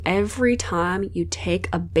every time you take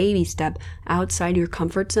a baby step outside your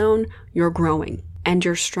comfort zone, you're growing. And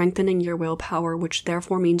you're strengthening your willpower, which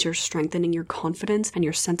therefore means you're strengthening your confidence and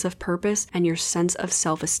your sense of purpose and your sense of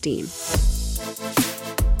self-esteem.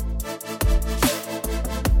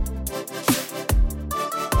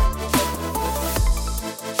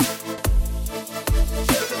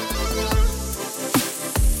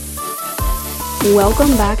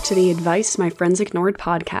 Welcome back to the Advice My Friends Ignored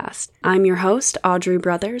podcast. I'm your host, Audrey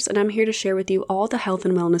Brothers, and I'm here to share with you all the health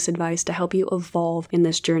and wellness advice to help you evolve in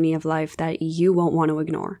this journey of life that you won't want to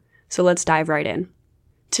ignore. So let's dive right in.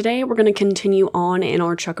 Today, we're going to continue on in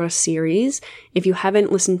our Chakra series. If you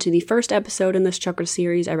haven't listened to the first episode in this Chakra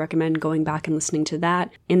series, I recommend going back and listening to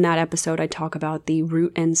that. In that episode, I talk about the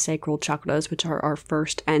root and sacral chakras, which are our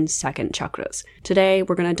first and second chakras. Today,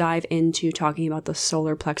 we're going to dive into talking about the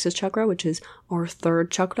solar plexus chakra, which is our third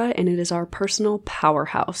chakra, and it is our personal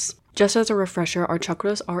powerhouse. Just as a refresher, our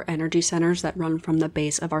chakras are energy centers that run from the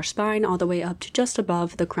base of our spine all the way up to just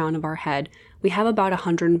above the crown of our head. We have about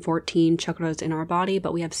 114 chakras in our body,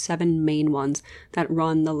 but we have 7 main ones that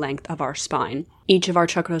run the length of our spine. Each of our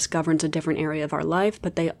chakras governs a different area of our life,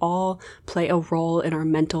 but they all play a role in our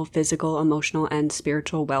mental, physical, emotional, and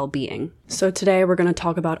spiritual well-being. So today we're going to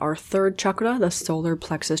talk about our third chakra, the solar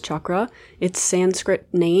plexus chakra. Its Sanskrit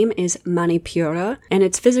name is Manipura, and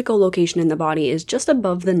its physical location in the body is just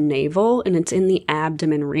above the navel, and it's in the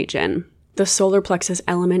abdomen region. The solar plexus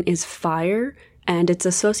element is fire, and its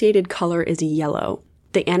associated color is yellow.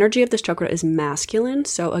 The energy of this chakra is masculine,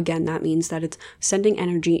 so again, that means that it's sending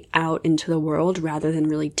energy out into the world rather than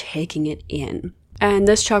really taking it in. And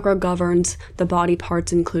this chakra governs the body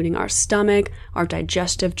parts including our stomach, our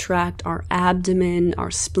digestive tract, our abdomen,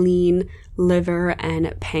 our spleen, liver,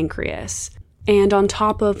 and pancreas. And on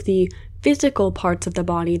top of the physical parts of the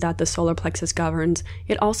body that the solar plexus governs,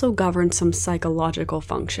 it also governs some psychological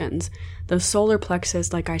functions. The solar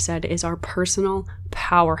plexus, like I said, is our personal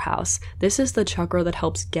powerhouse. This is the chakra that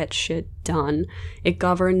helps get shit done. It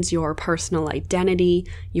governs your personal identity,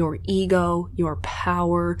 your ego, your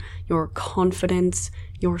power, your confidence,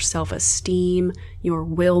 your self-esteem, your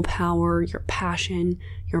willpower, your passion,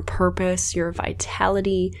 your purpose, your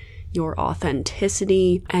vitality, your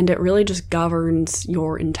authenticity, and it really just governs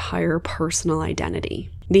your entire personal identity.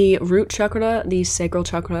 The root chakra, the sacral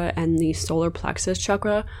chakra, and the solar plexus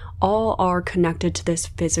chakra all are connected to this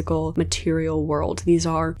physical material world. These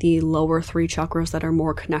are the lower 3 chakras that are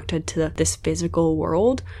more connected to this physical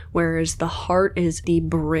world, whereas the heart is the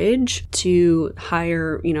bridge to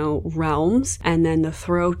higher, realms, and then the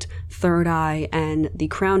throat, third eye, and the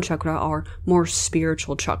crown chakra are more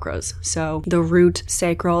spiritual chakras. So the root,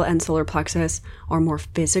 sacral, and solar plexus are more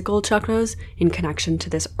physical chakras in connection to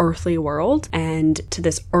this earthly world and to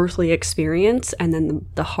this earthly experience, and then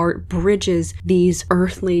the heart bridges these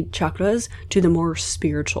earthly chakras to the more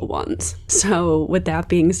spiritual ones. So with that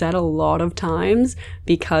being said, a lot of times,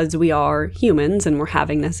 because we are humans and we're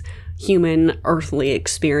having this human earthly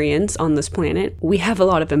experience on this planet, we have a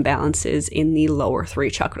lot of imbalances in the lower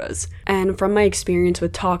 3 chakras. And from my experience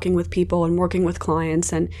with talking with people and working with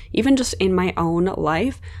clients, and even just in my own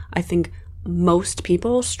life, I think most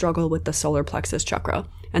people struggle with the solar plexus chakra.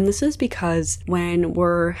 And this is because when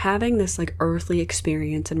we're having this earthly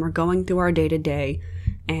experience and we're going through our day-to-day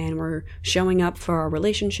and we're showing up for our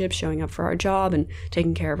relationships, showing up for our job, and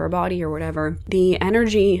taking care of our body or whatever, the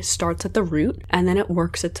energy starts at the root and then it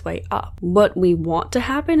works its way up. What we want to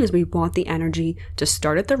happen is we want the energy to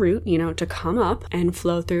start at the root, to come up and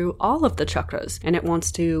flow through all of the chakras. And it wants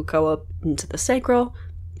to go up into the sacral,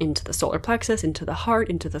 into the solar plexus, into the heart,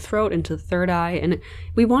 into the throat, into the third eye, and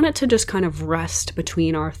we want it to just kind of rest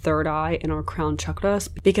between our third eye and our crown chakras,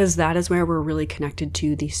 because that is where we're really connected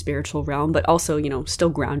to the spiritual realm, but also, still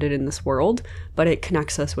grounded in this world, but it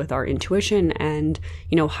connects us with our intuition and,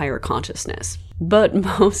 higher consciousness. But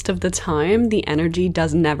most of the time, the energy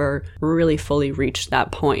does never really fully reach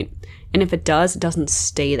that point, and if it does, it doesn't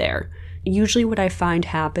stay there. Usually what I find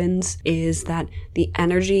happens is that the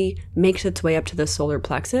energy makes its way up to the solar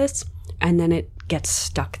plexus and then it gets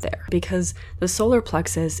stuck there, because the solar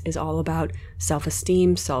plexus is all about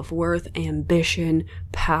self-esteem, self-worth, ambition,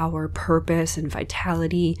 power, purpose, and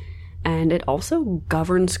vitality, and it also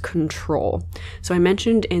governs control. So I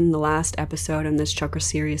mentioned in the last episode in this chakra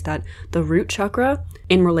series that the root chakra,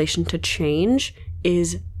 in relation to change,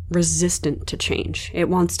 is resistant to change. It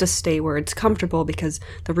wants to stay where it's comfortable because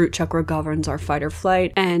the root chakra governs our fight or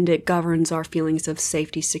flight, and it governs our feelings of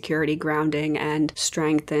safety, security, grounding, and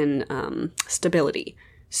strength and stability.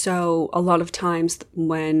 So a lot of times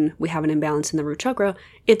when we have an imbalance in the root chakra,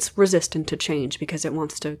 it's resistant to change because it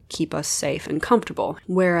wants to keep us safe and comfortable.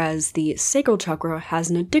 Whereas the sacral chakra has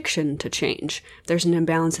an addiction to change. If there's an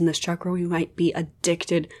imbalance in this chakra, we might be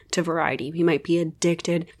addicted to variety. We might be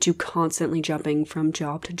addicted to constantly jumping from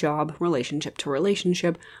job to job, relationship to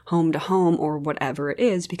relationship, home to home, or whatever it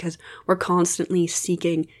is, because we're constantly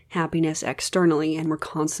seeking happiness externally and we're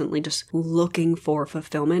constantly just looking for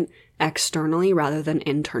fulfillment externally rather than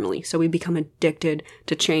internally. So we become addicted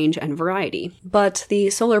to change and variety. But the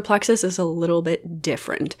solar plexus is a little bit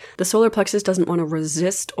different. The solar plexus doesn't want to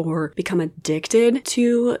resist or become addicted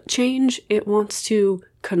to change. It wants to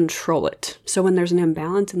control it. So when there's an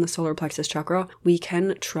imbalance in the solar plexus chakra, we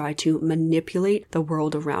can try to manipulate the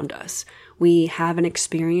world around us. We have an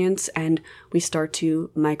experience and we start to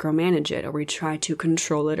micromanage it, or we try to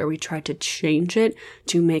control it, or we try to change it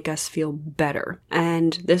to make us feel better.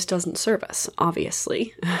 And this doesn't serve us,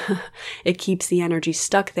 obviously. It keeps the energy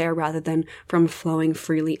stuck there rather than from flowing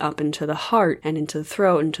freely up into the heart and into the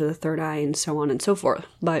throat, into the third eye, and so on and so forth.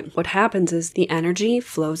 But what happens is the energy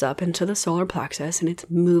flows up into the solar plexus and it's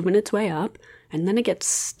moving its way up, and then it gets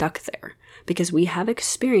stuck there because we have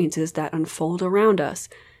experiences that unfold around us.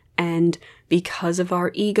 And because of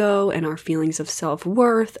our ego and our feelings of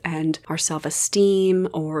self-worth and our self-esteem,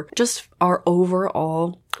 or just our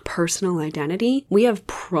overall personal identity, we have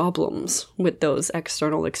problems with those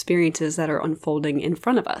external experiences that are unfolding in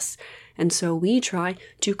front of us. And so we try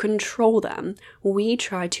to control them. We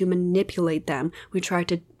try to manipulate them. We try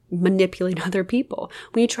to manipulate other people.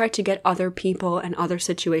 We try to get other people and other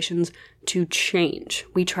situations to change.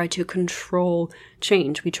 We try to control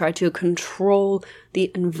change. We try to control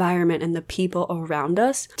the environment and the people around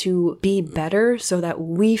us to be better so that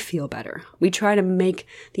we feel better. We try to make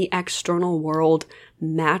the external world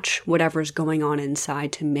match whatever's going on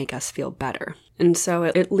inside to make us feel better. And so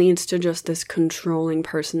it leads to just this controlling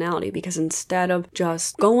personality, because instead of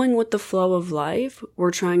just going with the flow of life, we're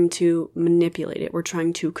trying to manipulate it. We're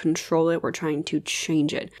trying to control it. We're trying to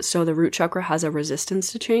change it. So the root chakra has a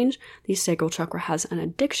resistance to change. The sacral chakra has an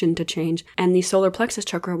addiction to change. And the solar plexus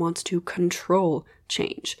chakra wants to control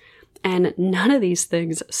change. And none of these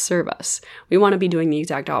things serve us. We want to be doing the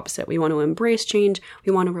exact opposite. We want to embrace change.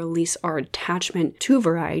 We want to release our attachment to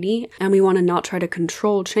variety. And we want to not try to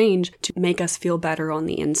control change to make us feel better on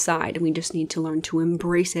the inside. And we just need to learn to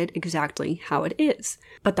embrace it exactly how it is.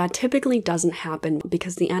 But that typically doesn't happen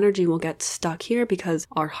because the energy will get stuck here because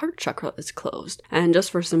our heart chakra is closed. And just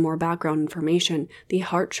for some more background information, the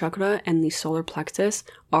heart chakra and the solar plexus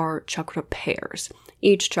are chakra pairs.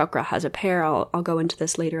 Each chakra has a pair. I'll go into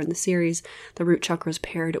this later in the series. The root chakra is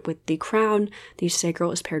paired with the crown, the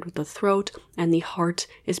sacral is paired with the throat, and the heart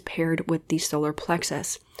is paired with the solar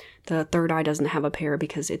plexus. The third eye doesn't have a pair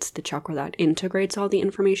because it's the chakra that integrates all the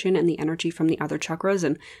information and the energy from the other chakras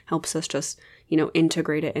and helps us just,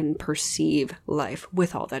 integrate it and perceive life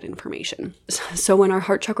with all that information. So when our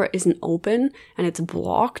heart chakra isn't open and it's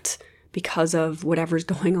blocked, because of whatever's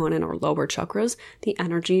going on in our lower chakras, the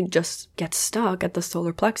energy just gets stuck at the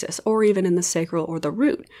solar plexus or even in the sacral or the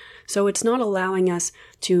root. So it's not allowing us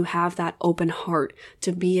to have that open heart,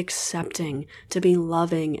 to be accepting, to be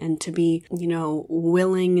loving, and to be,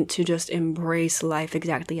 willing to just embrace life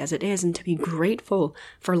exactly as it is and to be grateful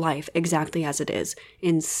for life exactly as it is.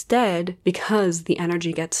 Instead, because the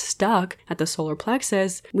energy gets stuck at the solar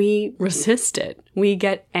plexus, we resist it. We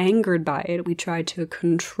get angered by it. We try to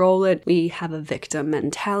control it. We have a victim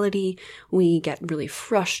mentality. We get really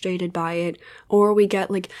frustrated by it, or we get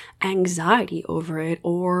anxiety over it,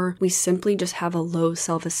 or we simply just have a low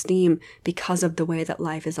self-esteem because of the way that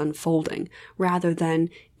life is unfolding, rather than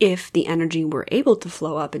if the energy were able to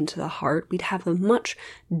flow up into the heart, we'd have a much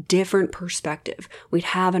different perspective. We'd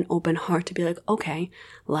have an open heart to be like, okay,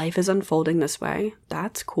 life is unfolding this way.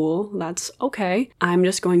 That's cool. That's okay. I'm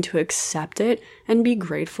just going to accept it and be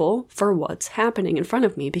grateful for what's happening in front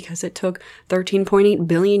of me because it took 13.8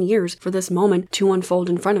 billion years for this moment to unfold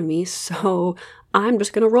in front of me. So I'm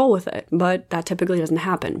just going to roll with it. But that typically doesn't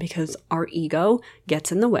happen because our ego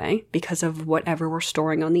gets in the way because of whatever we're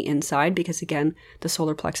storing on the inside. Because again, the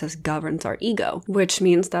solar plexus governs our ego, which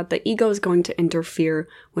means that the ego is going to interfere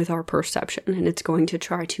with our perception and it's going to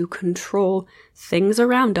try to control things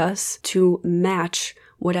around us to match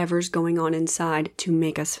whatever's going on inside to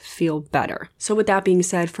make us feel better. So with that being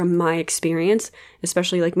said, from my experience,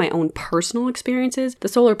 especially my own personal experiences, the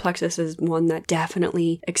solar plexus is one that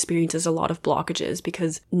definitely experiences a lot of blockages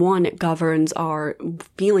because 1, it governs our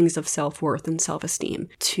feelings of self-worth and self-esteem.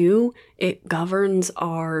 2, it governs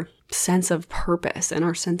our sense of purpose and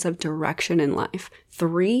our sense of direction in life.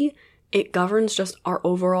 3, it governs just our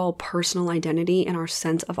overall personal identity and our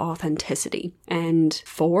sense of authenticity. And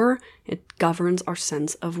 4, it governs our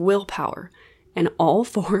sense of willpower. And all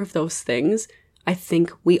 4 of those things, I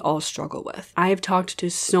think we all struggle with. I have talked to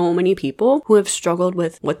so many people who have struggled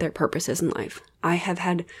with what their purpose is in life. I have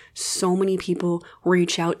had so many people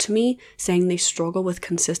reach out to me saying they struggle with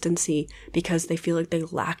consistency because they feel like they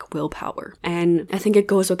lack willpower. And I think it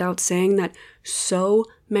goes without saying that so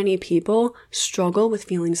many people struggle with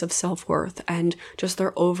feelings of self-worth and just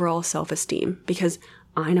their overall self-esteem, because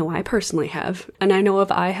I know I personally have, and I know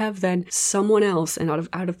if I have, then someone else, and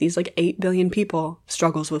out of these 8 billion people,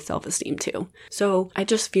 struggles with self-esteem too. So I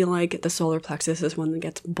just feel like the solar plexus is one that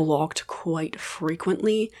gets blocked quite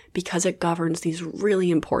frequently because it governs these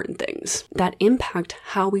really important things that impact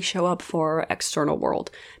how we show up for our external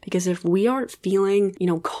world. Because if we aren't feeling,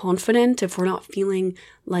 confident, if we're not feeling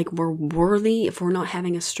like we're worthy, if we're not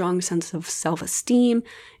having a strong sense of self-esteem,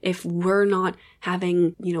 if we're not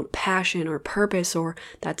having, passion or purpose or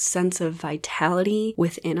that sense of vitality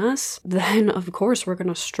within us, then of course we're going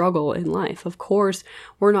to struggle in life. Of course,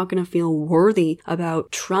 we're not going to feel worthy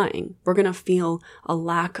about trying. We're going to feel a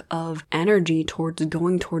lack of energy towards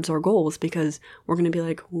going towards our goals because we're going to be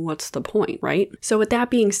like, what's the point, right? So with that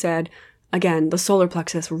being said, again, the solar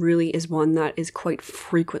plexus really is one that is quite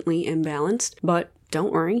frequently imbalanced, but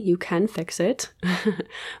don't worry, you can fix it.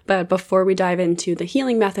 But before we dive into the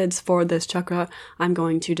healing methods for this chakra, I'm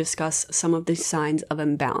going to discuss some of the signs of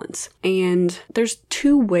imbalance. And there's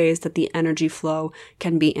 2 ways that the energy flow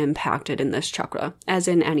can be impacted in this chakra, as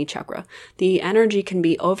in any chakra. The energy can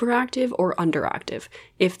be overactive or underactive.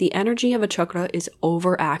 If the energy of a chakra is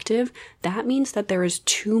overactive, that means that there is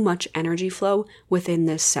too much energy flow within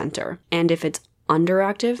this center. And if it's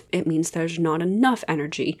underactive, it means there's not enough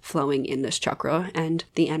energy flowing in this chakra and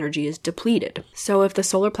the energy is depleted. So if the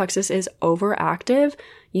solar plexus is overactive,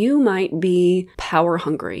 you might be power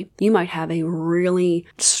hungry. You might have a really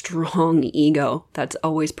strong ego that's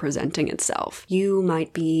always presenting itself. You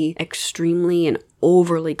might be extremely and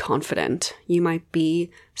overly confident. You might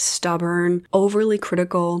be stubborn, overly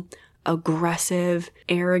critical, aggressive,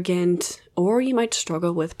 arrogant, or you might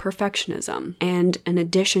struggle with perfectionism. And in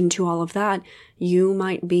addition to all of that, you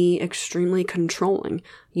might be extremely controlling.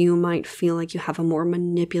 You might feel like you have a more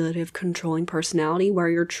manipulative, controlling personality where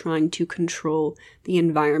you're trying to control the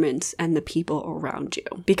environments and the people around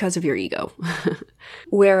you because of your ego.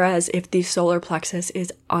 Whereas if the solar plexus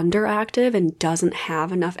is underactive and doesn't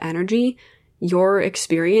have enough energy, your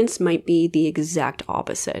experience might be the exact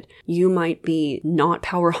opposite. You might be not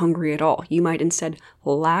power hungry at all. You might instead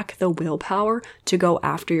lack the willpower to go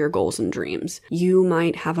after your goals and dreams. You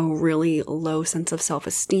might have a really low sense of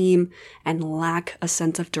self-esteem and lack a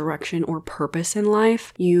sense of direction or purpose in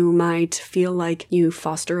life. You might feel like you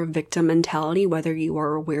foster a victim mentality, whether you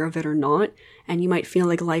are aware of it or not, and you might feel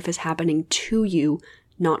like life is happening to you,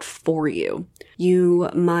 not for you. You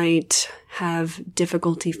might have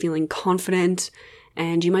difficulty feeling confident,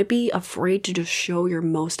 and you might be afraid to just show your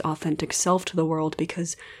most authentic self to the world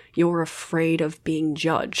because you're afraid of being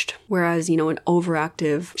judged. Whereas, an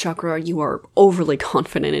overactive chakra, you are overly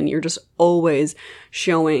confident and you're just always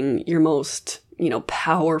showing your most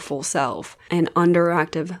powerful self. An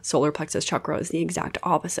underactive solar plexus chakra is the exact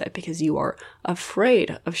opposite because you are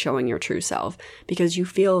afraid of showing your true self because you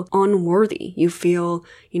feel unworthy. You feel,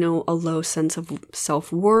 a low sense of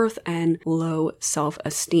self-worth and low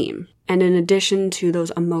self-esteem. And in addition to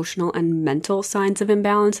those emotional and mental signs of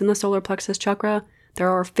imbalance in the solar plexus chakra, there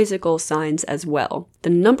are physical signs as well. The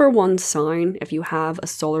number 1 sign, if you have a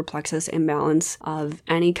solar plexus imbalance of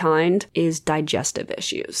any kind, is digestive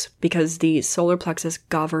issues, because the solar plexus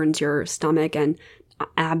governs your stomach and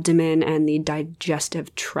abdomen and the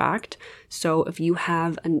digestive tract. So if you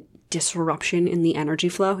have a disruption in the energy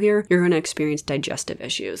flow here, you're going to experience digestive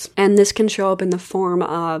issues. And this can show up in the form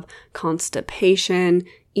of constipation,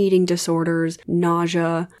 eating disorders,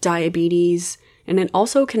 nausea, diabetes, and it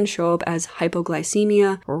also can show up as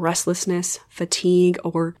hypoglycemia, restlessness, fatigue,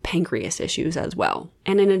 or pancreas issues as well.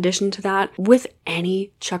 And in addition to that, with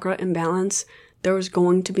any chakra imbalance, there's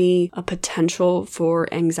going to be a potential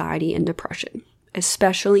for anxiety and depression,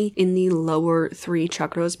 especially in the lower 3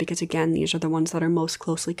 chakras, because again, these are the ones that are most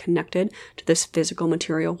closely connected to this physical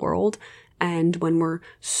material world. And when we're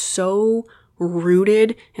so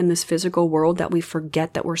rooted in this physical world that we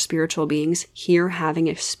forget that we're spiritual beings here having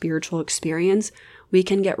a spiritual experience, we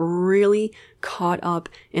can get really caught up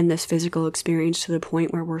in this physical experience to the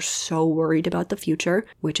point where we're so worried about the future,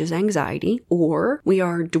 which is anxiety, or we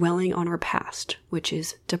are dwelling on our past, which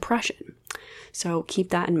is depression. So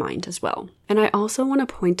keep that in mind as well. And I also want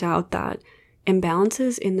to point out that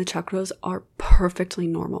imbalances in the chakras are perfectly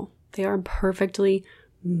normal. They are perfectly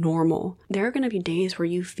normal. There are going to be days where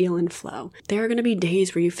you feel in flow. There are going to be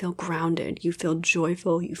days where you feel grounded, you feel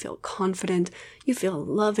joyful, you feel confident, you feel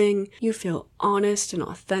loving, you feel honest and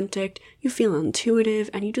authentic, you feel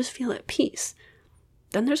intuitive, and you just feel at peace.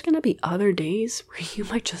 Then there's going to be other days where you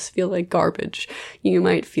might just feel like garbage. You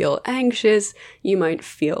might feel anxious. You might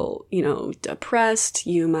feel, depressed.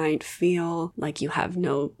 You might feel like you have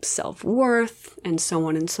no self-worth, and so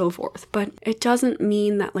on and so forth. But it doesn't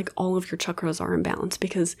mean that like all of your chakras are imbalanced,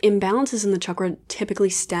 because imbalances in the chakra typically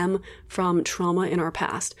stem from trauma in our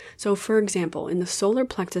past. So for example, in the solar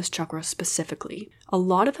plexus chakra specifically, a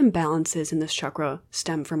lot of imbalances in this chakra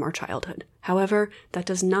stem from our childhood. However, that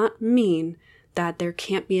does not mean that there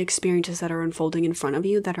can't be experiences that are unfolding in front of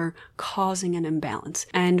you that are causing an imbalance.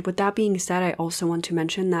 And with that being said, I also want to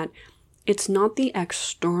mention that it's not the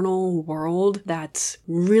external world that's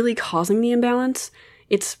really causing the imbalance.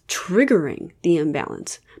 It's triggering the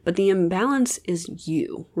imbalance. But the imbalance is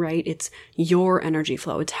you, right? It's your energy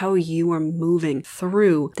flow. It's how you are moving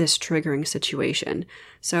through this triggering situation.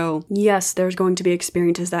 So yes, there's going to be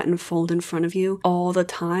experiences that unfold in front of you all the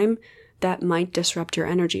time that might disrupt your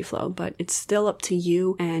energy flow, but it's still up to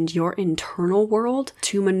you and your internal world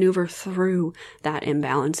to maneuver through that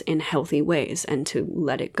imbalance in healthy ways and to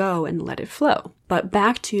let it go and let it flow. But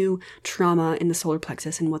back to trauma in the solar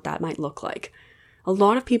plexus and what that might look like. A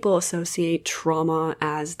lot of people associate trauma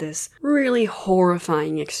as this really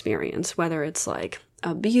horrifying experience, whether it's like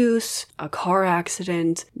abuse, a car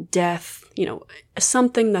accident, death,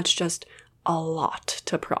 something that's just a lot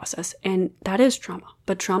to process. And that is trauma.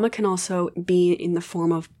 But trauma can also be in the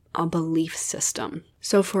form of a belief system.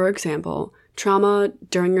 So for example, trauma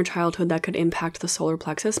during your childhood that could impact the solar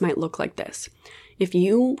plexus might look like this. If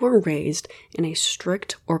you were raised in a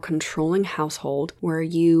strict or controlling household where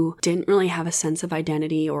you didn't really have a sense of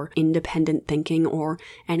identity or independent thinking or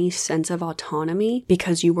any sense of autonomy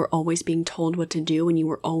because you were always being told what to do and you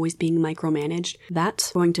were always being micromanaged,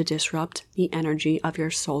 that's going to disrupt the energy of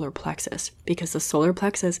your solar plexus, because the solar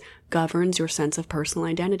plexus governs your sense of personal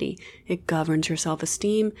identity. It governs your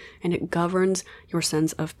self-esteem, and it governs your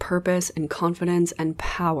sense of purpose and confidence and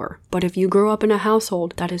power. But if you grow up in a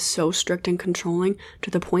household that is so strict and controlling to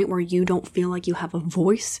the point where you don't feel like you have a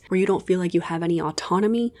voice, where you don't feel like you have any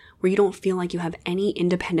autonomy, where you don't feel like you have any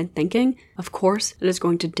independent thinking, of course, it is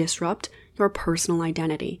going to disrupt your personal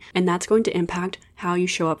identity. And that's going to impact how you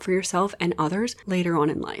show up for yourself and others later on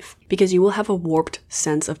in life, because you will have a warped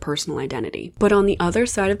sense of personal identity. But on the other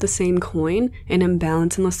side of the same coin, an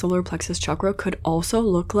imbalance in the solar plexus chakra could also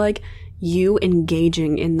look like you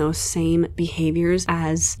engaging in those same behaviors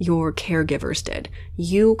as your caregivers did.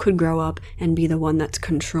 You could grow up and be the one that's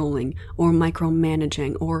controlling or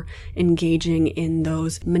micromanaging or engaging in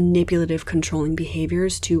those manipulative, controlling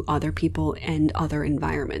behaviors to other people and other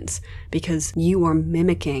environments, because you are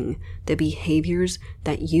mimicking the behaviors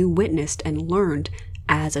that you witnessed and learned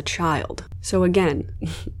as a child. So again,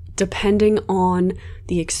 depending on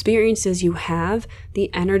the experiences you have,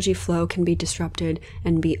 the energy flow can be disrupted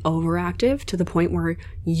and be overactive to the point where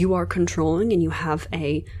you are controlling and you have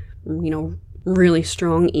a, really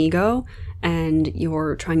strong ego and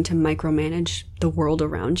you're trying to micromanage the world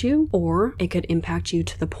around you. Or it could impact you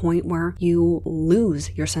to the point where you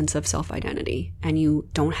lose your sense of self-identity and you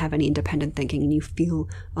don't have any independent thinking and you feel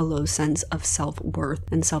a low sense of self-worth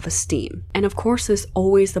and self-esteem. And of course, there's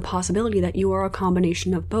always the possibility that you are a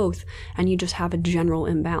combination of both and you just have a general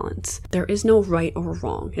imbalance. There is no right or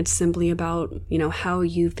wrong. It's simply about, how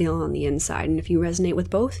you feel on the inside. And if you resonate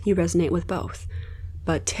with both, you resonate with both.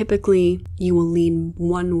 But typically you will lean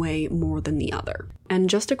one way more than the other. And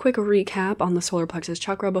just a quick recap on the solar plexus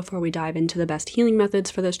chakra before we dive into the best healing methods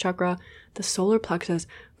for this chakra. The solar plexus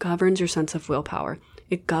governs your sense of willpower.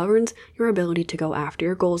 It governs your ability to go after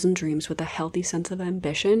your goals and dreams with a healthy sense of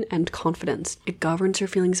ambition and confidence. It governs your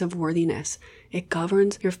feelings of worthiness. It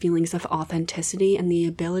governs your feelings of authenticity and the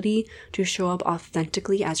ability to show up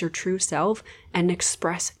authentically as your true self and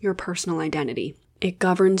express your personal identity. It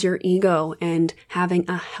governs your ego and having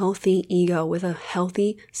a healthy ego with a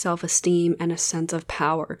healthy self-esteem and a sense of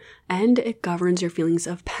power. And it governs your feelings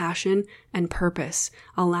of passion and purpose,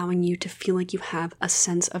 allowing you to feel like you have a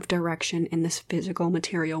sense of direction in this physical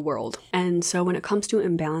material world. And so when it comes to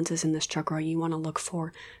imbalances in this chakra, you want to look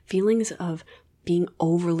for feelings of being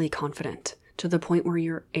overly confident, to the point where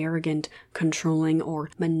you're arrogant, controlling,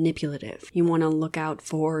 or manipulative. You want to look out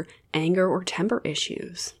for anger or temper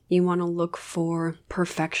issues. You want to look for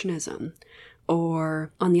perfectionism.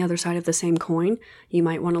 Or on the other side of the same coin, you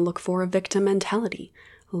might want to look for a victim mentality.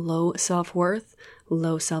 Low self-worth,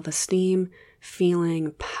 low self-esteem,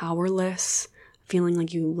 feeling powerless, feeling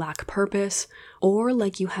like you lack purpose, or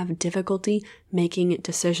like you have difficulty making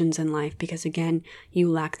decisions in life because, again,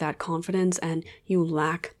 you lack that confidence and you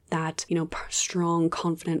lack that, strong,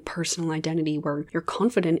 confident personal identity where you're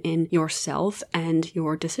confident in yourself and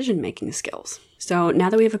your decision-making skills. So now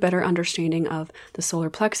that we have a better understanding of the solar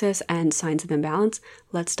plexus and signs of imbalance,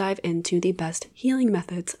 let's dive into the best healing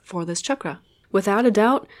methods for this chakra. Without a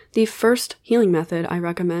doubt, the first healing method I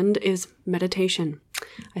recommend is meditation.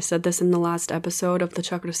 I said this in the last episode of the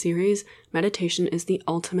Chakra series. Meditation is the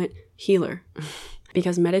ultimate healer.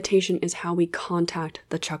 Because meditation is how we contact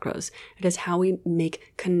the chakras. It is how we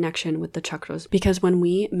make connection with the chakras. Because when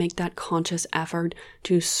we make that conscious effort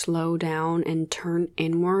to slow down and turn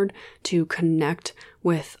inward, to connect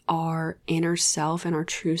with our inner self and our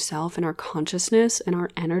true self and our consciousness and our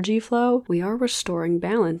energy flow, we are restoring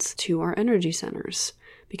balance to our energy centers.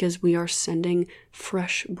 Because we are sending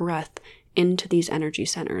fresh breath into these energy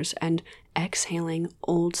centers and exhaling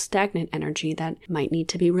old stagnant energy that might need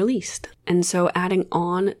to be released. And so adding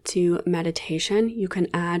on to meditation, you can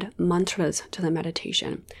add mantras to the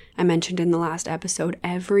meditation. I mentioned in the last episode,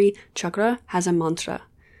 every chakra has a mantra.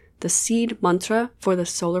 The seed mantra for the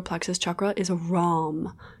solar plexus chakra is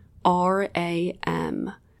RAM,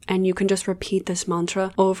 R-A-M. And you can just repeat this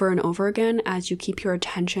mantra over and over again as you keep your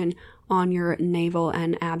attention on your navel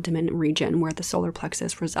and abdomen region where the solar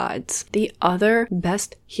plexus resides. The other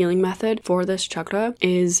best healing method for this chakra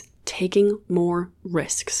is taking more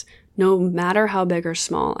risks. No matter how big or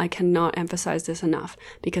small, I cannot emphasize this enough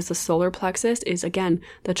because the solar plexus is, again,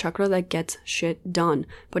 the chakra that gets shit done.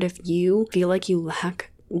 But if you feel like you lack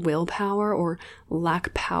willpower or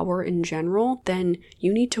lack power in general, then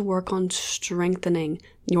you need to work on strengthening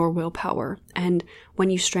your willpower. And when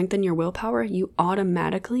you strengthen your willpower, you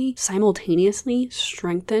automatically, simultaneously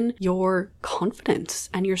strengthen your confidence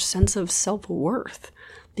and your sense of self-worth.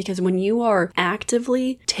 Because when you are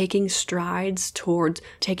actively taking strides towards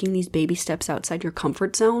taking these baby steps outside your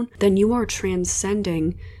comfort zone, then you are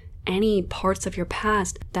transcending any parts of your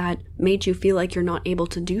past that made you feel like you're not able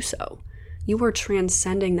to do so. You are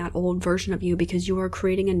transcending that old version of you because you are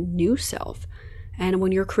creating a new self. And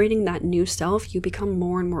when you're creating that new self, you become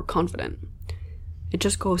more and more confident. It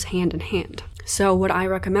just goes hand in hand. So what I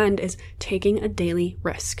recommend is taking a daily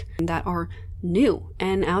risk that are new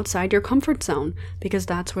and outside your comfort zone, because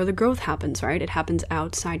that's where the growth happens, right? It happens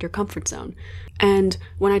outside your comfort zone. And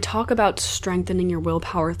when I talk about strengthening your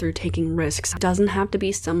willpower through taking risks, it doesn't have to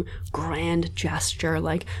be some grand gesture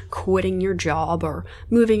like quitting your job or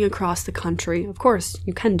moving across the country. Of course,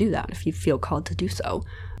 you can do that if you feel called to do so.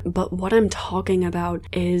 But what I'm talking about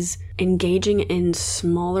is engaging in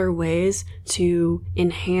smaller ways to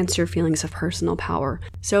enhance your feelings of personal power.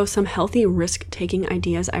 So some healthy risk-taking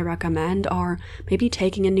ideas I recommend are maybe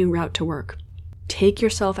taking a new route to work. Take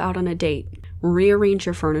yourself out on a date. Rearrange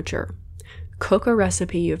your furniture. Cook a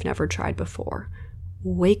recipe you've never tried before.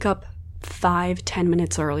 Wake up 5-10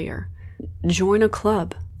 minutes earlier. Join a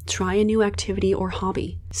club. Try a new activity or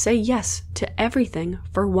hobby. Say yes to everything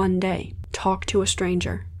for one day. Talk to a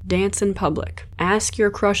stranger. Dance in public. Ask your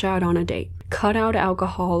crush out on a date. Cut out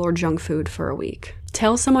alcohol or junk food for a week.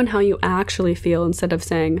 Tell someone how you actually feel instead of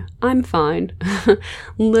saying, I'm fine.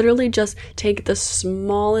 Literally just take the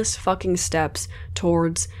smallest fucking steps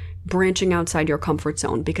towards branching outside your comfort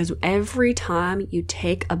zone, because every time you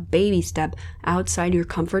take a baby step outside your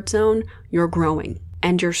comfort zone, you're growing.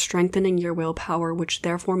 And you're strengthening your willpower, which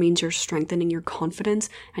therefore means you're strengthening your confidence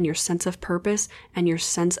and your sense of purpose and your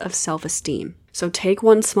sense of self-esteem. So take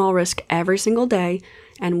one small risk every single day,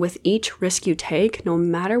 and with each risk you take, no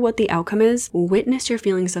matter what the outcome is, witness your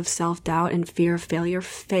feelings of self-doubt and fear of failure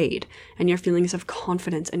fade, and your feelings of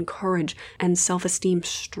confidence and courage and self-esteem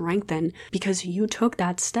strengthen because you took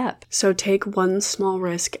that step. So take one small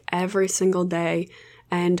risk every single day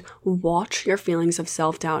and watch your feelings of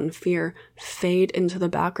self-doubt and fear fade into the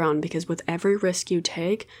background, because with every risk you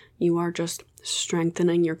take, you are just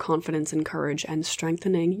strengthening your confidence and courage and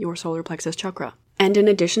strengthening your solar plexus chakra. And in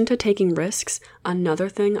addition to taking risks, another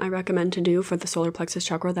thing I recommend to do for the solar plexus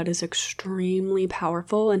chakra that is extremely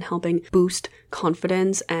powerful in helping boost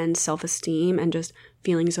confidence and self-esteem and just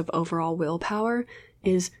feelings of overall willpower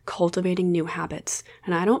is cultivating new habits.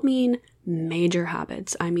 And I don't mean major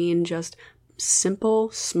habits. I mean just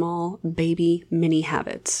simple, small, baby, mini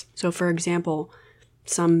habits. So for example,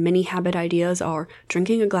 some mini habit ideas are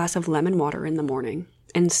drinking a glass of lemon water in the morning.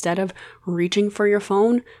 Instead of reaching for your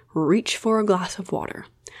phone, reach for a glass of water.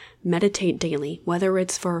 Meditate daily, whether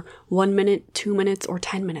it's for 1 minute, 2 minutes, or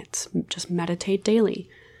 10 minutes. Just meditate daily.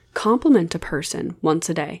 Compliment a person once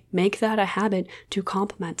a day. Make that a habit to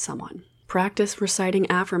compliment someone. Practice reciting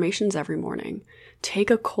affirmations every morning. Take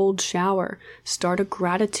a cold shower. Start a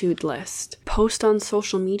gratitude list. Post on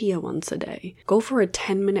social media once a day. Go for a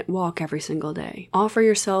 10-minute walk every single day. Offer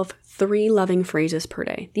yourself 3 loving phrases per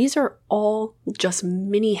day. These are all just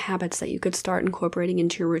mini habits that you could start incorporating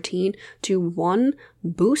into your routine to 1,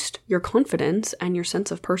 boost your confidence and your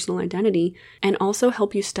sense of personal identity, and also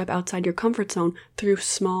help you step outside your comfort zone through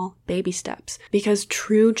small baby steps. Because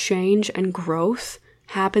true change and growth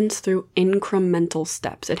happens through incremental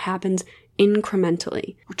steps. It happens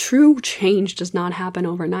incrementally. True change does not happen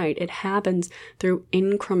overnight. It happens through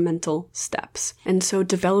incremental steps. And so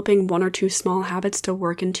developing 1 or 2 small habits to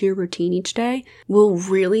work into your routine each day will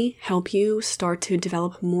really help you start to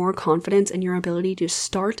develop more confidence in your ability to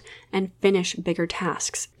start and finish bigger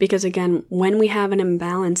tasks. Because again, when we have an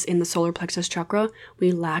imbalance in the solar plexus chakra,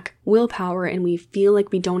 we lack willpower and we feel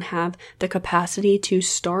like we don't have the capacity to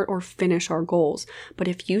start or finish our goals. But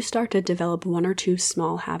if you start to develop 1 or 2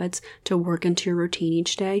 small habits to work into your routine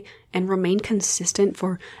each day and remain consistent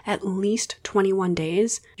for at least 21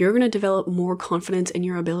 days, you're going to develop more confidence in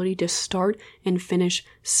your ability to start and finish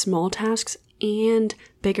small tasks and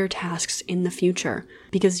bigger tasks in the future,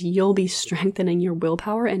 because you'll be strengthening your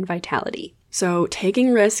willpower and vitality. So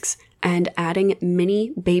taking risks and adding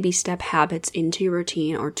mini baby step habits into your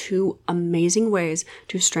routine are 2 amazing ways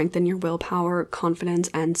to strengthen your willpower,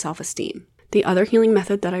 confidence, and self-esteem. The other healing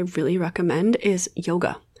method that I really recommend is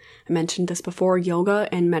yoga. I mentioned this before, yoga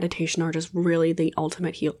and meditation are just really the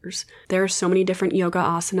ultimate healers. There are so many different yoga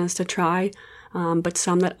asanas to try, but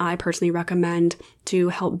some that I personally recommend to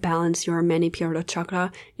help balance your Manipura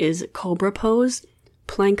chakra is cobra pose,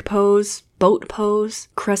 plank pose, boat pose,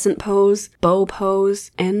 crescent pose, bow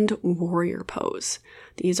pose, and warrior pose.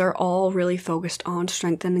 These are all really focused on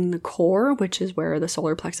strengthening the core, which is where the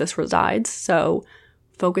solar plexus resides. So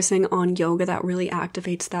focusing on yoga that really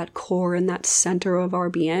activates that core and that center of our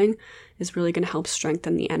being is really going to help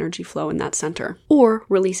strengthen the energy flow in that center, or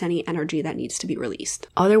release any energy that needs to be released.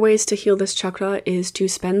 Other ways to heal this chakra is to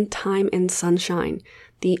spend time in sunshine.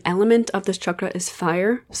 The element of this chakra is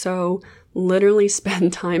fire, so literally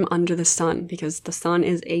spend time under the sun, because the sun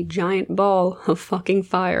is a giant ball of fucking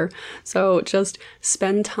fire. So just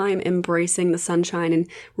spend time embracing the sunshine and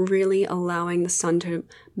really allowing the sun to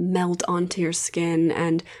melt onto your skin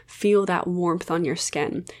and feel that warmth on your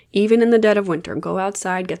skin. Even in the dead of winter, go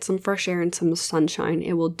outside, get some fresh air and some sunshine.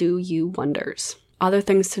 It will do you wonders. Other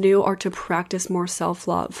things to do are to practice more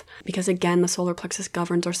self-love, because again, the solar plexus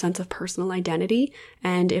governs our sense of personal identity,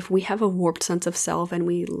 and if we have a warped sense of self and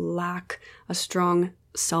we lack a strong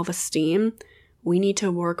self-esteem, we need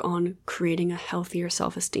to work on creating a healthier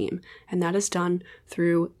self-esteem, and that is done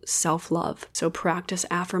through self-love. So practice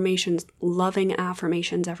affirmations, loving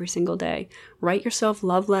affirmations every single day. Write yourself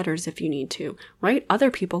love letters if you need to. Write other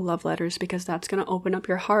people love letters, because that's going to open up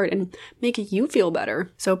your heart and make you feel better.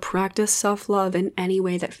 So practice self-love in any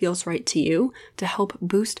way that feels right to you to help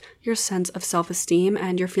boost your sense of self-esteem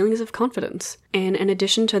and your feelings of confidence. And in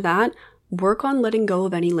addition to that, work on letting go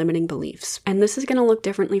of any limiting beliefs. And this is going to look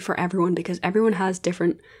differently for everyone, because everyone has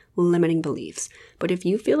different limiting beliefs. But if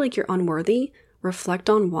you feel like you're unworthy, reflect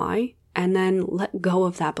on why, and then let go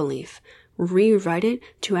of that belief. Rewrite it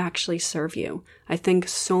to actually serve you. I think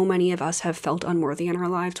so many of us have felt unworthy in our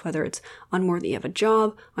lives, whether it's unworthy of a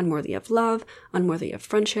job, unworthy of love, unworthy of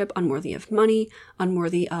friendship, unworthy of money,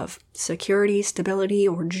 unworthy of security, stability,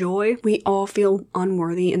 or joy. We all feel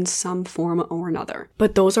unworthy in some form or another.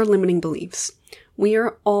 But those are limiting beliefs. We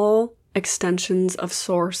are all extensions of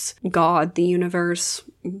Source, God, the universe,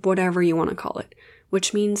 whatever you want to call it.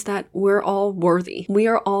 Which means that we're all worthy. We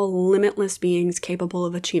are all limitless beings capable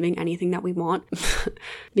of achieving anything that we want.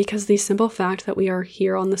 Because the simple fact that we are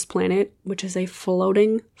here on this planet, which is a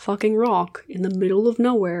floating fucking rock in the middle of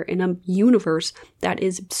nowhere in a universe that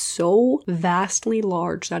is so vastly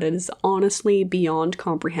large that it is honestly beyond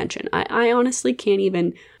comprehension. I honestly can't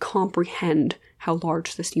even comprehend how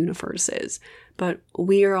large this universe is. But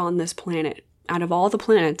we are on this planet. Out of all the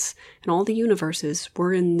planets and all the universes,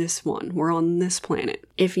 we're in this one. We're on this planet.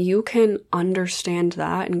 If you can understand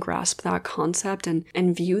that and grasp that concept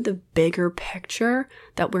and view the bigger picture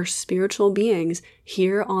that we're spiritual beings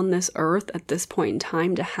here on this earth at this point in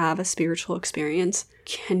time to have a spiritual experience,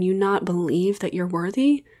 can you not believe that you're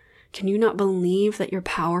worthy? Can you not believe that you're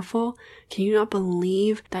powerful? Can you not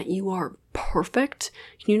believe that you are perfect?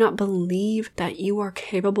 Can you not believe that you are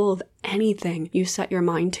capable of anything you set your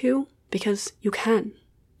mind to? Because you can.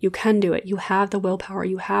 You can do it. You have the willpower.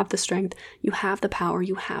 You have the strength. You have the power.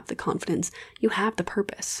 You have the confidence. You have the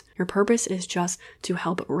purpose. Your purpose is just to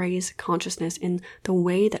help raise consciousness in the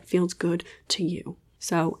way that feels good to you.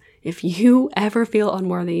 So if you ever feel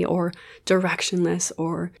unworthy or directionless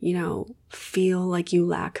or, feel like you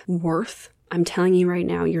lack worth, I'm telling you right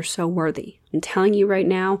now, you're so worthy. I'm telling you right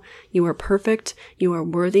now, you are perfect, you are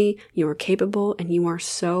worthy, you are capable, and you are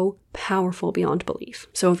so powerful beyond belief.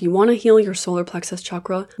 So if you want to heal your solar plexus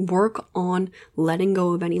chakra, work on letting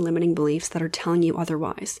go of any limiting beliefs that are telling you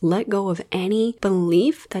otherwise. Let go of any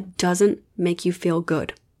belief that doesn't make you feel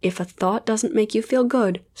good. If a thought doesn't make you feel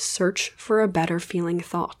good, search for a better feeling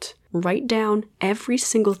thought. Write down every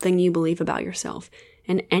single thing you believe about yourself.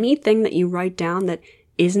 And anything that you write down that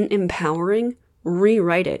isn't empowering,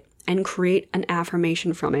 rewrite it and create an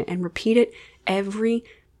affirmation from it and repeat it every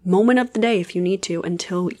moment of the day if you need to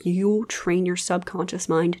until you train your subconscious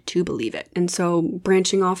mind to believe it. And so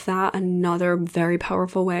branching off that, another very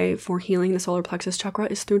powerful way for healing the solar plexus chakra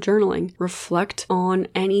is through journaling. Reflect on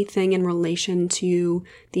anything in relation to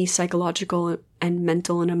the psychological and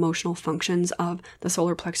mental and emotional functions of the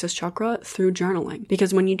solar plexus chakra through journaling.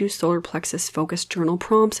 Because when you do solar plexus focused journal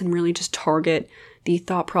prompts and really just target the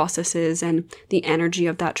thought processes and the energy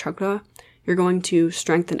of that chakra, you're going to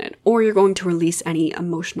strengthen it, or you're going to release any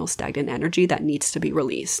emotional stagnant energy that needs to be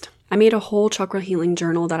released. I made a whole chakra healing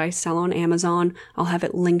journal that I sell on Amazon. I'll have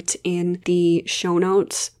it linked in the show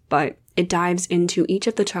notes, but it dives into each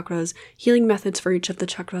of the chakras, healing methods for each of the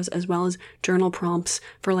chakras, as well as journal prompts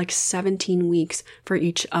for like 17 weeks for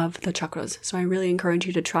each of the chakras. So I really encourage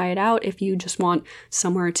you to try it out if you just want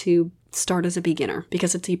somewhere to start as a beginner,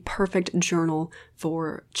 because it's a perfect journal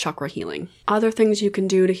for chakra healing. Other things you can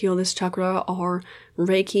do to heal this chakra are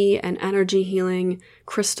Reiki and energy healing,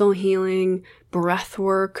 crystal healing, breath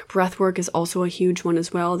work. Breath work is also a huge one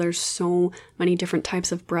as well. There's so many different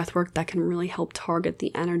types of breath work that can really help target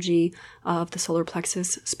the energy of the solar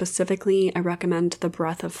plexus. Specifically, I recommend the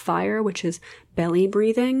breath of fire, which is belly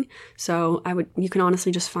breathing. So you can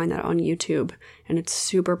honestly just find that on YouTube, and it's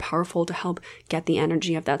super powerful to help get the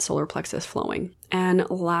energy of that solar plexus flowing. And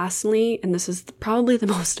lastly, and this is probably the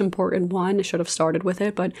most important one, I should have started with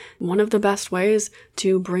it, but one of the best ways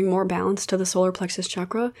to bring more balance to the solar plexus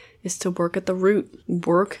chakra is to work at the root.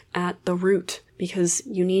 Work at the root, because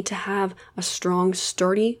you need to have a strong,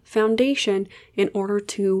 sturdy foundation in order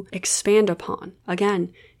to expand upon.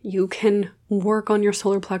 Again, you can work on your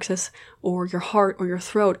solar plexus or your heart or your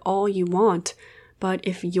throat all you want, but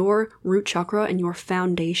if your root chakra and your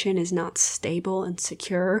foundation is not stable and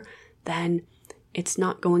secure, then it's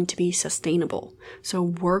not going to be sustainable. So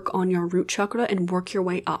work on your root chakra and work your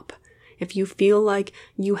way up. If you feel like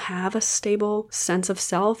you have a stable sense of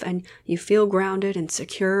self and you feel grounded and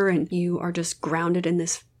secure and you are just grounded in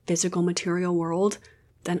this physical material world,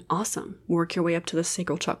 then awesome. Work your way up to the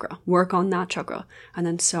sacral chakra. Work on that chakra, and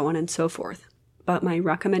then so on and so forth. But my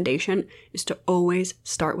recommendation is to always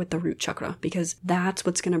start with the root chakra, because that's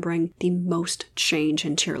what's going to bring the most change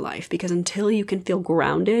into your life. Because until you can feel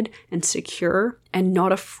grounded and secure and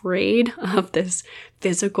not afraid of this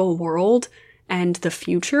physical world and the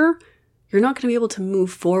future, you're not going to be able to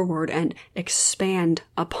move forward and expand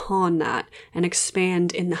upon that and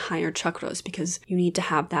expand in the higher chakras, because you need to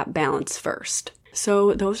have that balance first.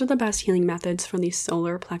 So those are the best healing methods for the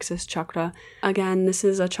solar plexus chakra. Again, this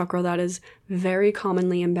is a chakra that is very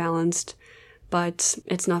commonly imbalanced, but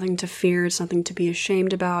it's nothing to fear. It's nothing to be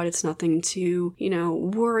ashamed about. It's nothing to,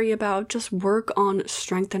 worry about. Just work on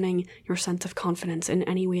strengthening your sense of confidence in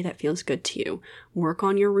any way that feels good to you. Work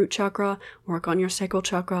on your root chakra, work on your sacral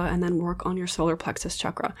chakra, and then work on your solar plexus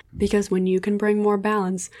chakra. Because when you can bring more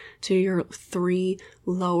balance to your 3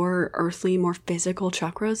 lower, earthly, more physical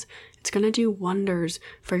chakras, it's going to do wonders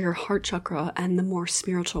for your heart chakra and the more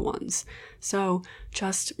spiritual ones. So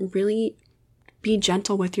just really be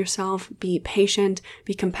gentle with yourself, be patient,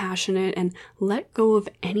 be compassionate, and let go of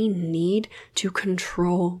any need to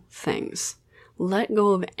control things. Let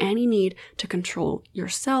go of any need to control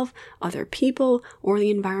yourself, other people, or the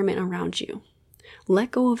environment around you. Let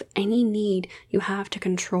go of any need you have to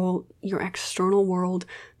control your external world,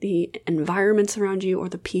 the environments around you, or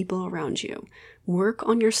the people around you. Work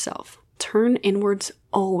on yourself. Turn inwards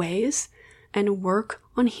always, and work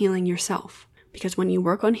on healing yourself. Because when you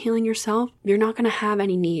work on healing yourself, you're not going to have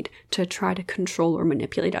any need to try to control or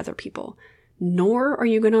manipulate other people. Nor are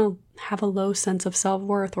you going to have a low sense of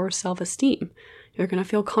self-worth or self-esteem. You're going to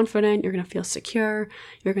feel confident, you're going to feel secure,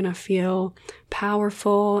 you're going to feel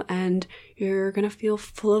powerful, and you're going to feel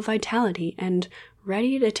full of vitality and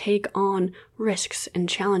ready to take on risks and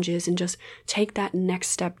challenges and just take that next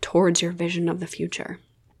step towards your vision of the future.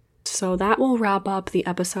 So that will wrap up the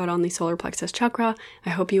episode on the solar plexus chakra. I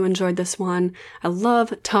hope you enjoyed this one. I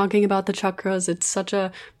love talking about the chakras. It's such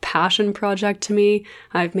a passion project to me.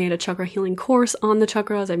 I've made a chakra healing course on the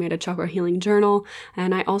chakras. I made a chakra healing journal,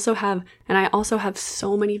 and I also have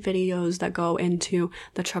so many videos that go into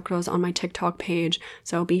the chakras on my TikTok page.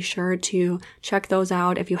 So be sure to check those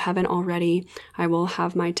out if you haven't already. I will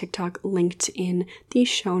have my TikTok linked in the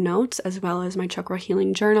show notes, as well as my chakra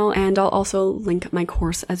healing journal, and I'll also link my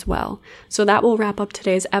course as well. So that will wrap up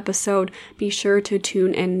today's episode. Be sure to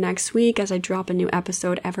tune in next week as I drop a new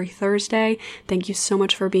episode every Thursday. Thank you so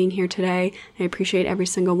much for being here today. I appreciate every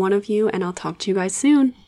single one of you, and I'll talk to you guys soon.